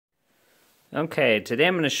Okay, today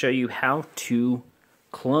I'm going to show you how to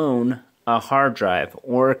clone a hard drive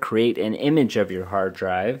or create an image of your hard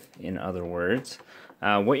drive, in other words.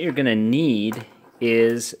 What you're going to need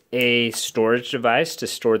is a storage device to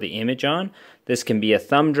store the image on. This can be a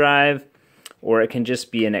thumb drive or it can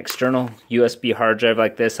just be an external USB hard drive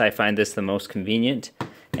like this. I find this the most convenient.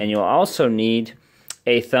 And you'll also need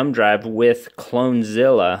a thumb drive with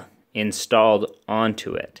Clonezilla installed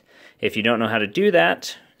onto it. If you don't know how to do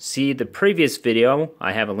that, see the previous video.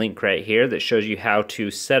 I have a link right here that shows you how to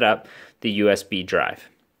set up the USB drive.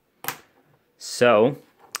 So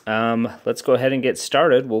let's go ahead and get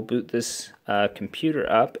started. We'll boot this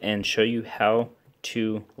computer up and show you how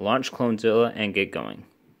to launch Clonezilla and get going.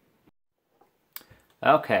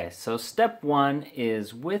 Okay, so step one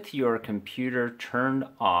is with your computer turned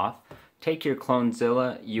off, take your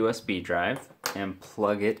Clonezilla USB drive and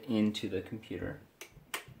plug it into the computer.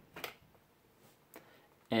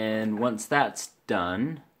 And once that's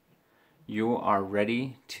done, you are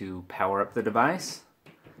ready to power up the device.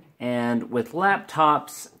 And with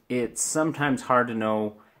laptops, it's sometimes hard to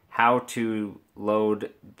know how to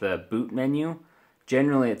load the boot menu.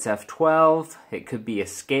 Generally it's F12, it could be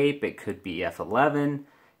escape, it could be F11,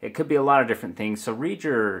 it could be a lot of different things. So read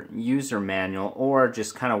your user manual or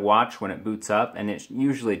just kind of watch when it boots up, and it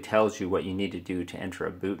usually tells you what you need to do to enter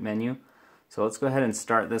a boot menu. So let's go ahead and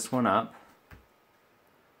start this one up.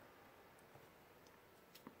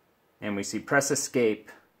 And we see press escape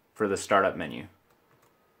for the startup menu.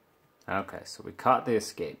 Okay, so we caught the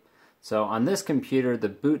escape. So on this computer, the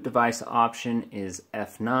boot device option is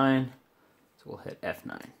F9. So we'll hit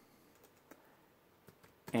F9.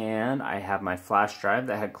 And I have my flash drive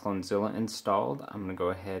that had Clonezilla installed. I'm going to go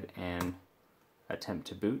ahead and attempt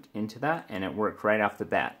to boot into that, and it worked right off the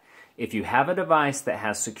bat. If you have a device that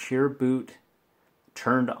has secure boot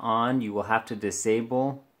turned on, you will have to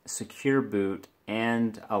disable secure boot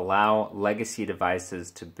and allow legacy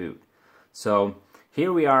devices to boot. So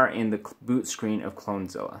here we are in the boot screen of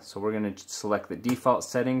Clonezilla. So we're going to select the default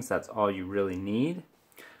settings. That's all you really need.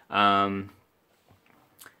 And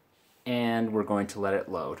we're going to let it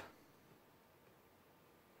load.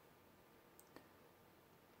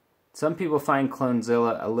 Some people find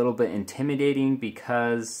Clonezilla a little bit intimidating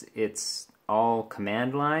because it's all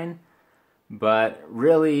command line, but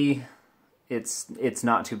really it's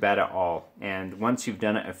not too bad at all. And once you've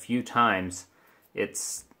done it a few times,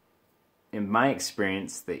 it's, in my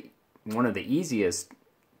experience, one of the easiest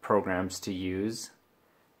programs to use,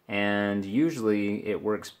 and usually it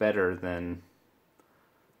works better than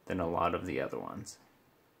a lot of the other ones.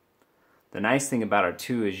 The nice thing about it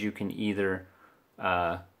too is you can either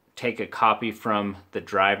take a copy from the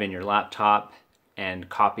drive in your laptop and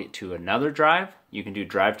copy it to another drive. You can do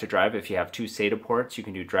drive to drive. If you have two SATA ports, you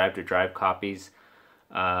can do drive to drive copies,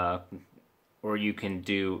 or you can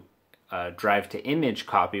do drive to image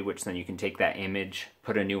copy, which then you can take that image,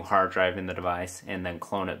 put a new hard drive in the device, and then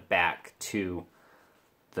clone it back to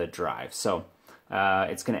the drive. So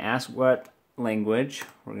it's going to ask what language.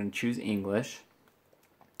 We're going to choose English.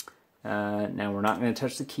 Now we're not going to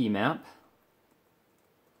touch the key map,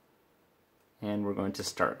 and we're going to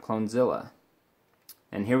start Clonezilla.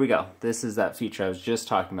 And here we go. This is that feature I was just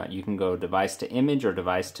talking about. You can go device to image or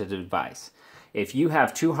device to device. If you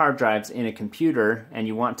have two hard drives in a computer and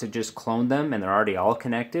you want to just clone them and they're already all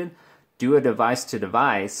connected, do a device to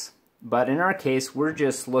device. But in our case, we're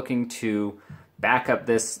just looking to back up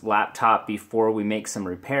this laptop before we make some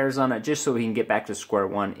repairs on it, just so we can get back to square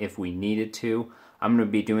one if we needed to. I'm going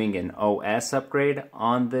to be doing an OS upgrade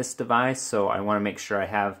on this device, so I want to make sure I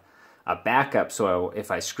have a backup so if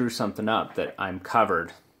I screw something up that I'm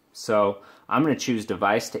covered. So I'm going to choose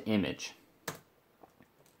device to image.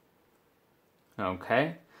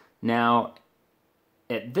 Okay, now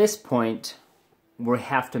at this point we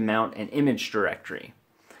have to mount an image directory,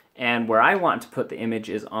 and where I want to put the image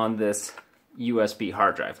is on this USB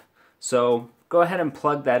hard drive. So go ahead and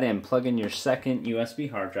plug that in. Plug in your second USB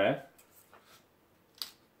hard drive.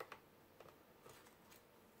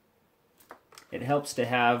 It helps to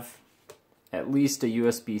have at least a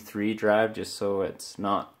USB 3 drive just so it's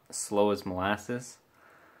not slow as molasses.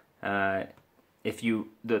 The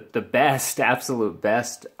best, absolute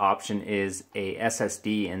best option is a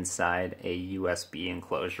SSD inside a USB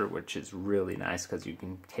enclosure, which is really nice because you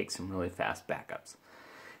can take some really fast backups.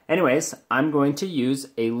 Anyways, I'm going to use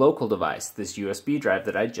a local device, this USB drive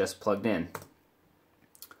that I just plugged in.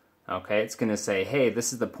 Okay, it's going to say, hey,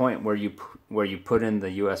 this is the point where you put in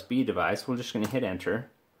the USB device. We're just going to hit enter.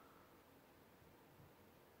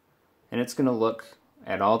 And it's going to look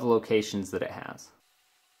at all the locations that it has.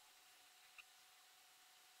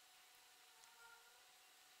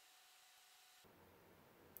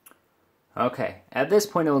 Okay, at this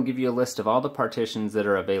point it will give you a list of all the partitions that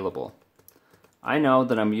are available. I know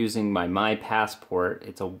that I'm using my Passport.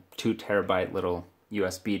 It's a 2 terabyte little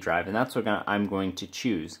USB drive, and that's what I'm going to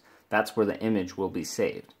choose. That's where the image will be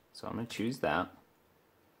saved. So I'm going to choose that.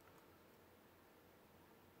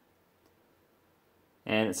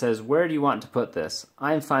 And it says, where do you want to put this?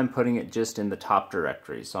 I'm fine putting it just in the top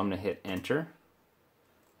directory, so I'm going to hit enter.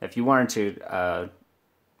 If you wanted to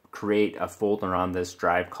create a folder on this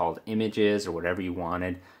drive called images or whatever you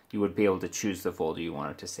wanted, you would be able to choose the folder you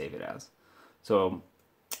wanted to save it as. So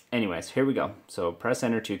anyways, here we go. So press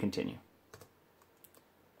enter to continue.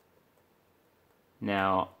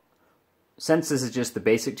 Now, since this is just the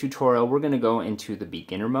basic tutorial, we're going to go into the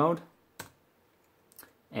beginner mode.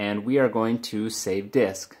 And we are going to save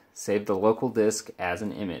disk. Save the local disk as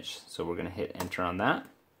an image. So we're going to hit enter on that.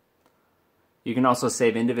 You can also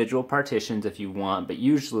save individual partitions if you want, but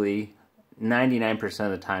usually 99%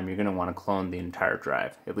 of the time you're going to want to clone the entire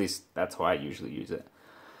drive. At least that's how I usually use it.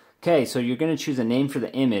 Okay, so you're going to choose a name for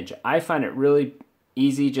the image. I find it really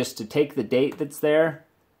easy just to take the date that's there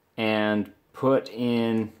and put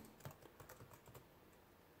in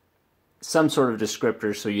some sort of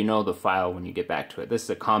descriptor so you know the file when you get back to it. This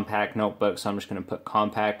is a compact notebook, so I'm just going to put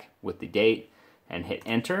compact with the date and hit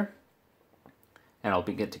enter, and I'll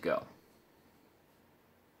be good to go.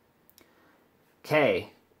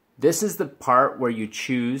 Okay, this is the part where you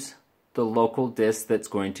choose the local disk that's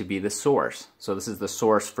going to be the source. So this is the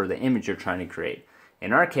source for the image you're trying to create.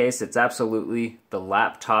 In our case, it's absolutely the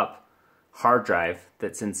laptop hard drive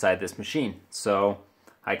that's inside this machine. So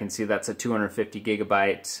I can see that's a 250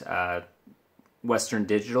 gigabyte Western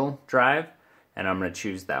Digital drive, and I'm going to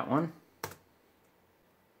choose that one.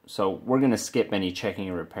 So we're going to skip any checking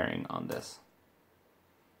and repairing on this.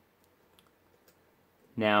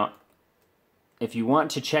 Now, if you want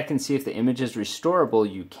to check and see if the image is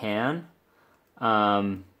restorable, you can.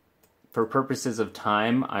 For purposes of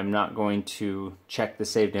time, I'm not going to check the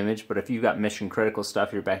saved image, but if you've got mission critical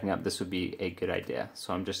stuff you're backing up, this would be a good idea.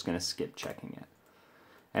 So I'm just going to skip checking it.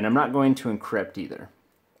 And I'm not going to encrypt either.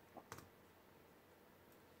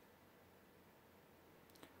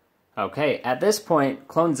 Okay, at this point,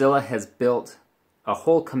 Clonezilla has built a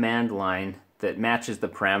whole command line that matches the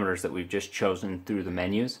parameters that we've just chosen through the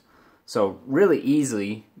menus. So really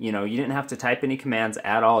easily, you know, you didn't have to type any commands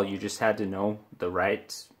at all. You just had to know the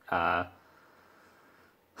right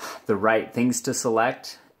things to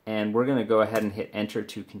select. And we're going to go ahead and hit enter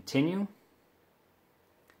to continue.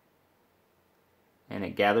 And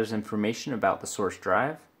it gathers information about the source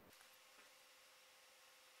drive.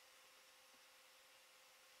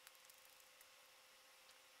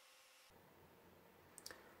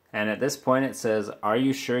 And at this point it says, are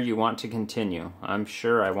you sure you want to continue? I'm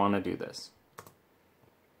sure I want to do this.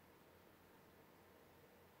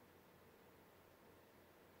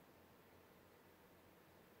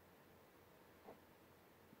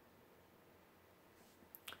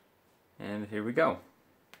 And here we go.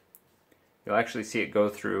 You'll actually see it go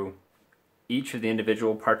through each of the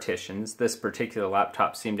individual partitions. This particular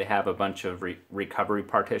laptop seemed to have a bunch of recovery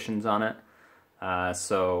partitions on it.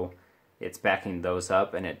 So it's backing those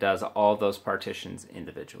up, and it does all those partitions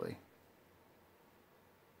individually.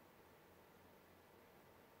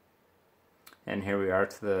 And here we are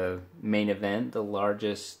to the main event, the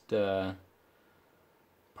largest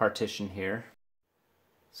partition here.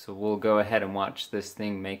 So we'll go ahead and watch this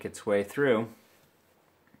thing make its way through.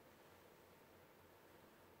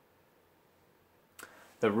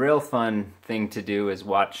 The real fun thing to do is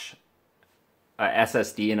watch a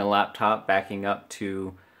SSD in a laptop backing up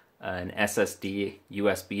to an SSD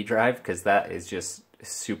USB drive, because that is just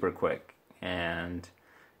super quick, and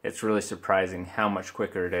it's really surprising how much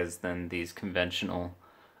quicker it is than these conventional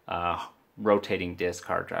rotating disk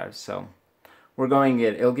hard drives. So we're going,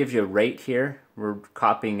 it'll give you a rate here. We're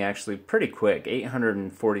copying actually pretty quick,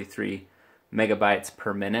 843 megabytes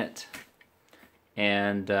per minute,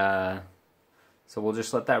 and so we'll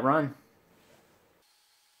just let that run.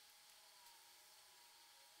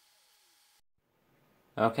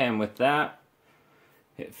 Okay, and with that,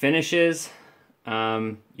 it finishes.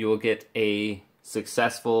 You will get a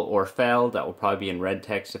successful or failed. That will probably be in red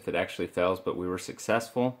text if it actually fails, but we were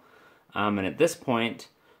successful. And at this point,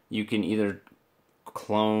 you can either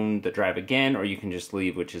clone the drive again, or you can just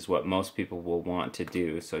leave, which is what most people will want to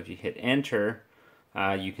do. So if you hit enter,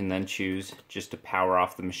 you can then choose just to power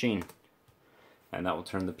off the machine. And that will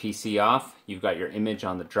turn the PC off. You've got your image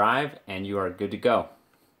on the drive, and you are good to go.